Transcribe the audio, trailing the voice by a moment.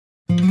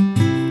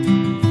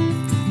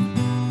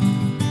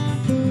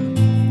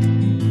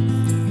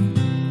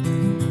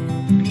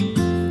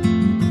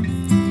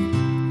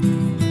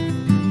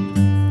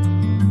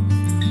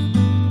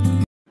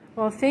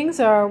things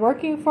are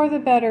working for the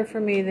better for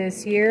me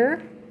this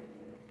year.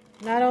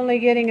 Not only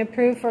getting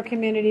approved for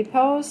community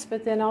posts,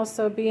 but then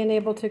also being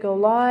able to go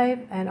live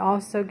and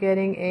also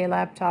getting a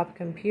laptop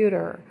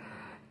computer.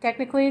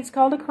 Technically, it's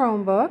called a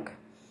Chromebook,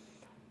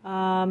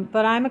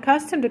 but I'm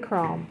accustomed to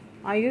Chrome.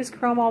 I use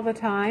Chrome all the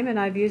time, and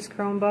I've used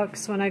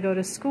Chromebooks when I go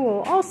to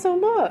school. Also,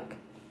 look.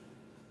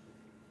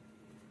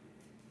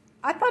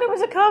 I thought it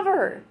was a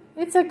cover.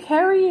 It's a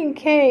carrying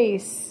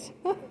case.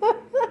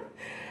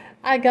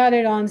 I got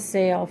it on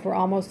sale for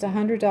almost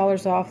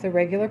 $100 off the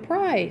regular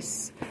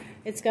price.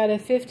 It's got a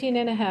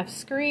 15.5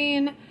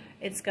 screen.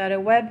 It's got a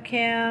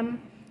webcam,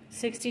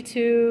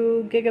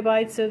 62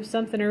 gigabytes of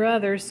something or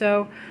other.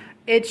 So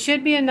it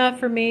should be enough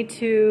for me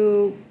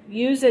to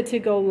use it to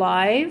go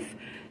live.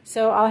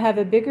 So I'll have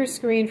a bigger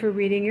screen for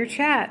reading your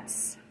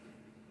chats.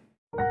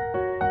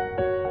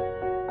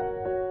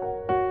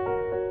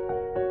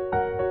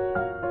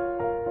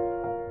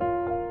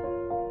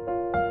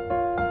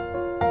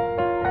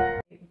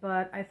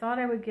 But I thought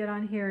I would get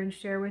on here and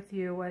share with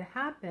you what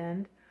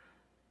happened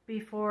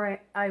before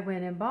I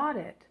went and bought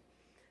it.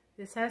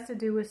 This has to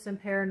do with some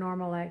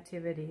paranormal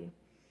activity.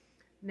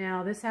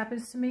 Now, this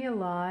happens to me a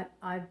lot.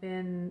 I've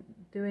been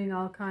doing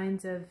all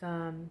kinds of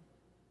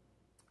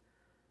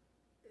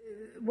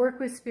work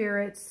with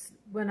spirits.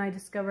 When I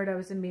discovered I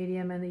was a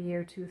medium in the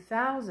year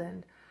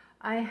 2000,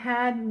 I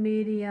had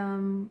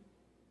medium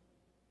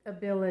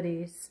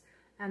abilities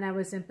and I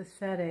was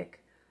empathetic,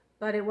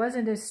 but it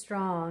wasn't as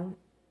strong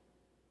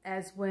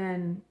as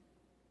when,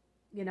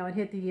 you know, it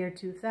hit the year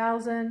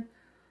 2000.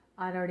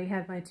 I'd already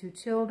had my 2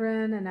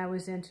 children, and I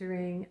was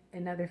entering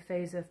another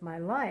phase of my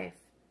life.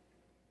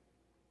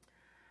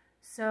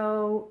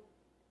 So,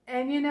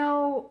 and you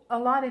know, a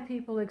lot of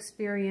people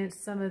experience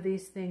some of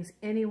these things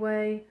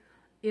anyway,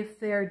 if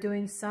they're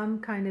doing some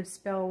kind of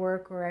spell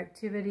work or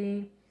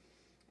activity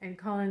and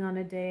calling on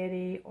a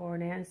deity or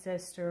an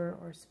ancestor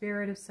or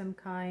spirit of some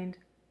kind.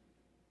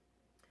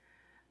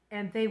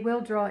 And they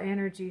will draw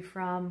energy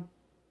from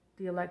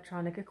the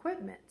electronic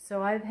equipment.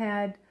 So I've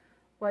had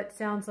what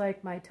sounds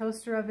like my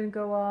toaster oven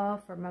go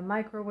off or my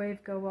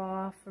microwave go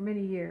off for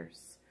many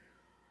years.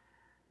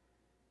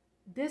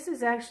 This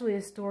is actually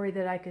a story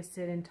that I could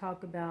sit and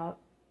talk about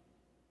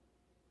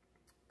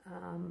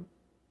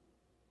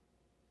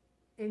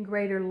in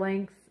greater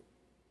length,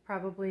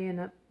 probably in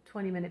a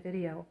 20-minute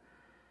video.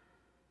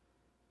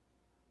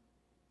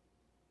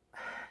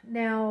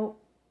 Now,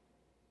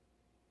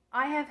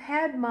 I have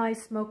had my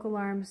smoke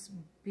alarms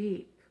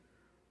beep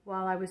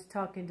while I was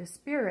talking to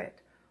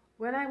Spirit.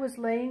 When I was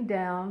laying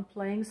down,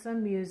 playing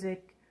some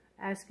music,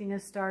 asking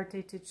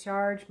Astarte to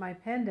charge my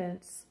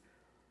pendants,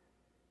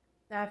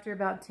 after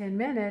about 10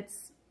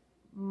 minutes,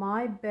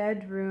 my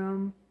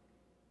bedroom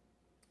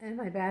and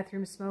my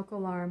bathroom smoke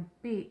alarm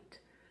beeped.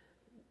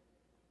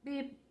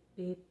 Beep,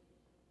 beep,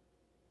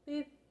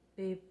 beep,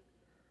 beep.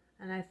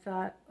 And I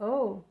thought,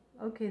 oh,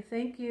 okay,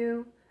 thank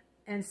you.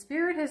 And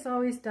Spirit has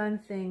always done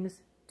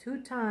things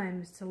 2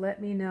 times to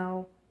let me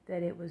know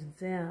that it was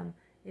them.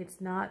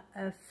 It's not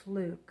a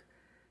fluke.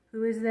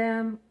 Who is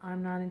them?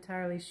 I'm not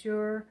entirely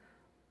sure.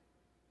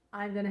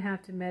 I'm going to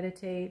have to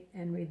meditate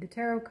and read the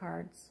tarot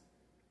cards.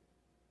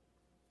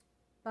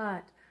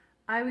 But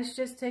I was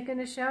just taking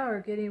a shower,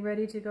 getting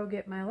ready to go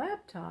get my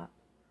laptop.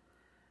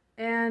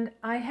 And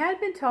I had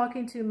been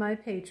talking to my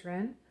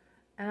patron,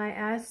 and I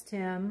asked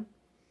him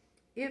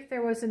if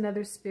there was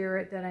another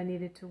spirit that I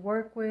needed to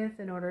work with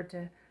in order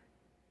to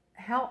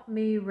help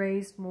me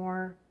raise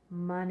more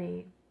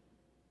money.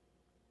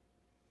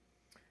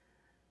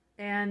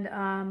 And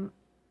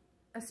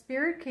a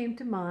spirit came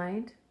to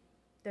mind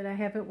that I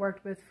haven't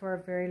worked with for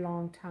a very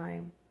long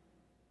time.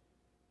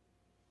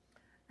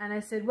 And I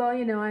said, well,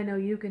 you know, I know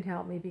you can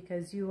help me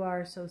because you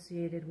are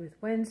associated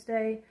with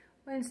Wednesday.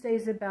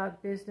 Wednesday's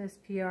about business,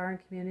 PR,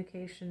 and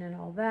communication and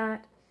all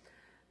that.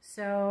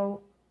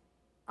 So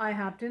I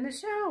hopped in the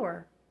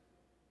shower.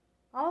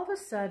 All of a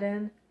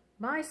sudden,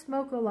 my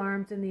smoke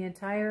alarms in the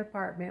entire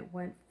apartment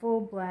went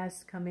full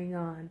blast coming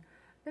on.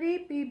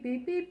 Beep, beep,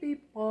 beep, beep,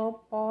 beep,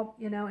 bop, bop,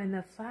 you know, and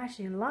the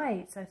flashing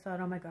lights. I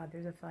thought, oh my God,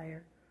 there's a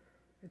fire.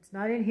 It's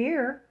not in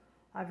here.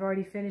 I've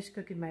already finished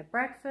cooking my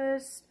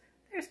breakfast.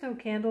 There's no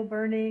candle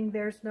burning.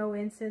 There's no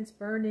incense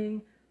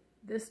burning.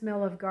 The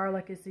smell of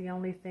garlic is the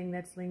only thing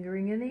that's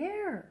lingering in the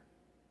air.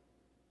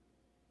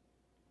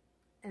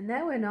 And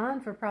that went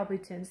on for probably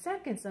 10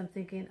 seconds. I'm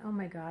thinking, oh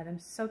my God, I'm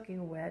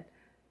soaking wet.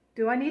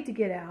 Do I need to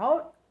get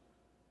out?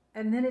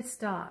 And then it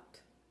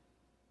stopped.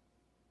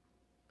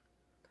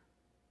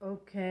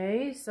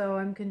 Okay, so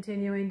I'm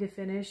continuing to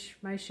finish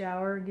my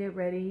shower, get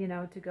ready, you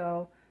know, to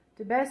go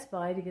to Best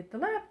Buy to get the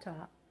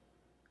laptop.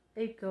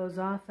 It goes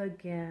off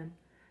again.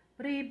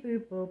 Beep,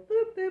 boop, boop,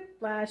 boop, boop,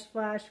 flash,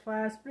 flash,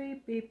 flash,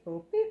 beep, beep,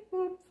 boop, beep,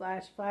 boop,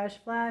 flash, flash,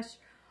 flash.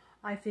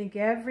 I think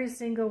every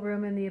single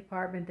room in the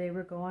apartment, they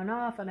were going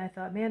off, and I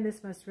thought, man,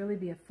 this must really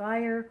be a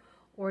fire,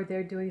 or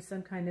they're doing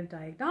some kind of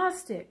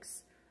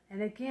diagnostics.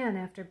 And again,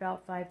 after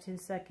about 5-10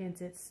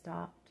 seconds, it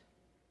stopped.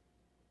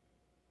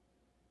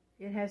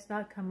 It has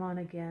not come on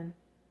again.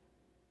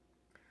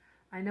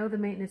 I know the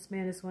maintenance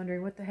man is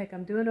wondering what the heck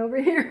I'm doing over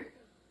here.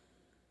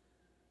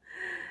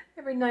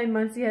 Every 9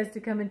 months he has to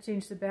come and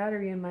change the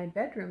battery in my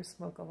bedroom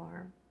smoke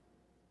alarm.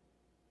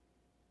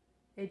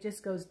 It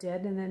just goes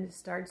dead and then it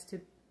starts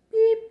to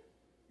beep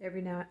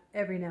every now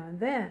and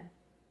then.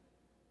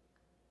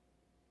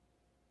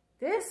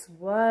 This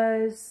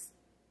was,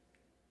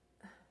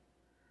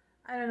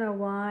 I don't know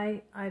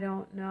why, I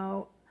don't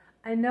know.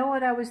 I know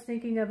what I was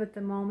thinking of at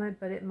the moment,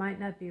 but it might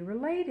not be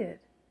related.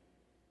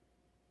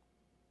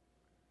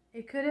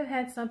 It could have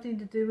had something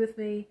to do with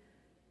me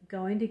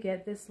going to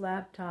get this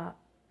laptop,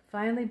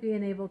 finally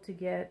being able to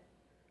get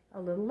a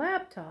little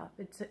laptop.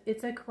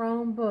 It's a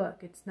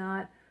Chromebook. It's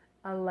not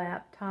a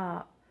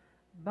laptop,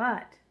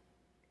 but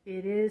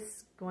it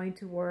is going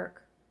to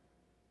work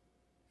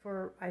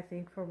for, I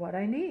think, for what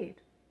I need.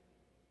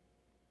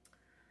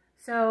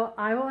 So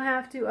I will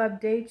have to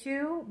update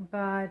you,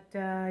 but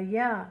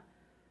yeah,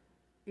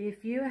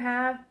 if you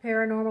have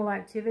paranormal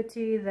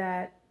activity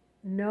that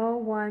no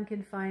one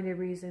can find a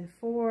reason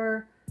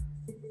for,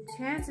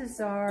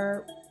 chances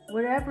are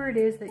whatever it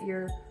is that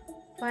you're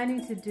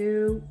planning to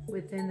do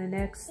within the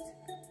next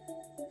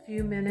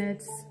few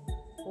minutes,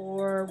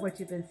 or what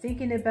you've been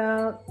thinking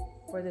about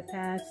for the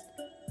past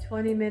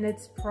 20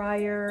 minutes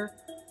prior,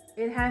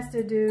 it has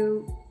to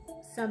do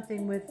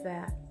something with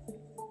that.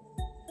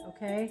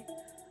 Okay?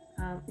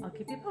 I'll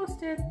keep you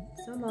posted.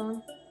 So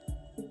long.